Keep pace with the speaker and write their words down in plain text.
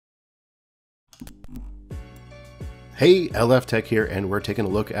Hey, LF Tech here, and we're taking a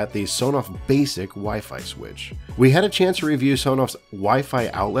look at the Sonoff Basic Wi-Fi switch. We had a chance to review Sonoff's Wi-Fi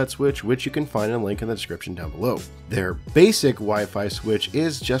outlet switch, which you can find in a link in the description down below. Their basic Wi-Fi switch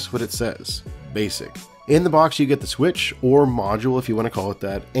is just what it says, basic. In the box you get the switch, or module if you want to call it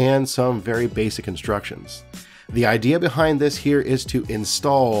that, and some very basic instructions. The idea behind this here is to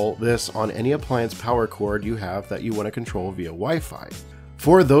install this on any appliance power cord you have that you want to control via Wi-Fi.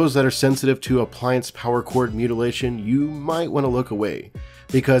 For those that are sensitive to appliance power cord mutilation, you might want to look away,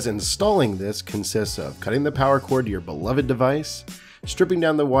 because installing this consists of cutting the power cord to your beloved device, stripping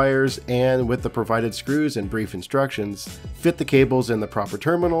down the wires, and with the provided screws and brief instructions, fit the cables in the proper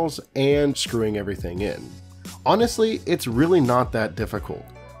terminals and screwing everything in. Honestly, it's really not that difficult,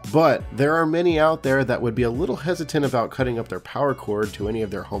 but there are many out there that would be a little hesitant about cutting up their power cord to any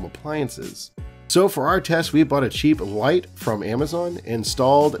of their home appliances. So for our test, we bought a cheap light from Amazon,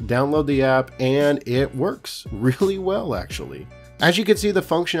 installed, download the app, and it works really well actually. As you can see, the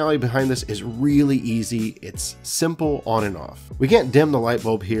functionality behind this is really easy. It's simple on and off. We can't dim the light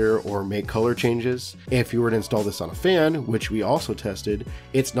bulb here or make color changes. If you were to install this on a fan, which we also tested,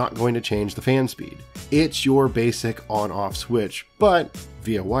 it's not going to change the fan speed. It's your basic on-off switch, but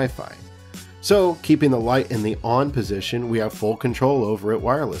via Wi-Fi. So keeping the light in the on position, we have full control over it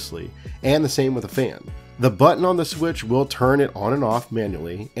wirelessly, and the same with a fan. The button on the switch will turn it on and off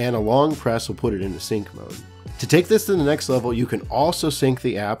manually, and a long press will put it into sync mode. To take this to the next level, you can also sync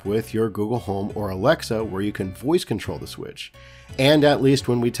the app with your Google Home or Alexa, where you can voice control the switch. And at least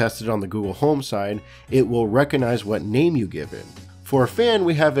when we tested on the Google Home side, it will recognize what name you give it. For a fan,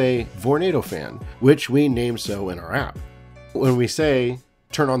 we have a Vornado fan, which we named so in our app. When we say,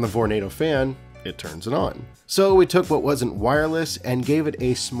 turn on the Vornado fan, it turns it on. So we took what wasn't wireless and gave it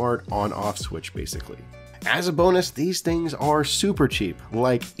a smart on-off switch basically. As a bonus, these things are super cheap,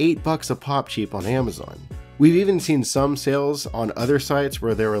 like $8 a pop cheap on Amazon. We've even seen some sales on other sites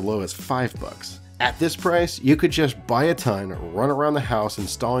where they were as low as $5. At this price, you could just buy a ton, run around the house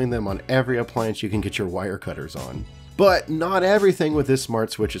installing them on every appliance you can get your wire cutters on. But not everything with this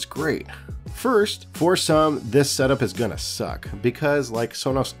smart switch is great. First, for some, this setup is gonna suck because like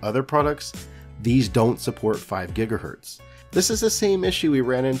Sonoff's other products, these don't support 5 GHz. This is the same issue we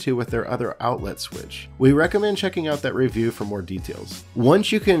ran into with their other outlet switch. We recommend checking out that review for more details.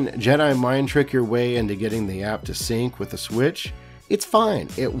 Once you can Jedi mind trick your way into getting the app to sync with the switch, it's fine,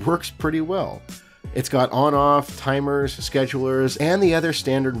 it works pretty well. It's got on-off, timers, schedulers, and the other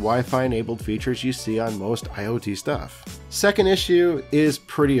standard Wi-Fi enabled features you see on most IoT stuff. Second issue is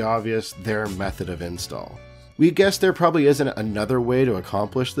pretty obvious, their method of install. We guess there probably isn't another way to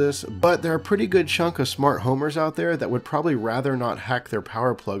accomplish this, but there are a pretty good chunk of smart homers out there that would probably rather not hack their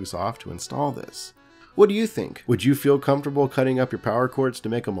power plugs off to install this. What do you think? Would you feel comfortable cutting up your power cords to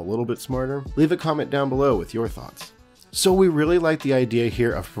make them a little bit smarter? Leave a comment down below with your thoughts. So we really like the idea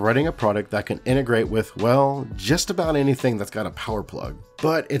here of providing a product that can integrate with, well, just about anything that's got a power plug.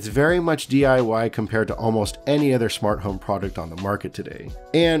 But it's very much DIY compared to almost any other smart home product on the market today.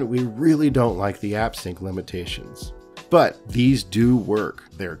 And we really don't like the app sync limitations. But these do work.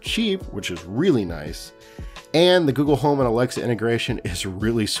 They're cheap, which is really nice. And the Google Home and Alexa integration is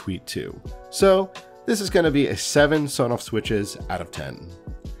really sweet too. So this is going to be a 7 Sonoff switches out of 10.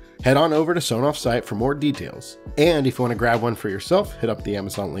 Head on over to Sonoff's site for more details. And if you want to grab one for yourself, hit up the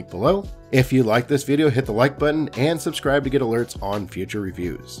Amazon link below. If you like this video, hit the like button and subscribe to get alerts on future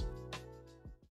reviews.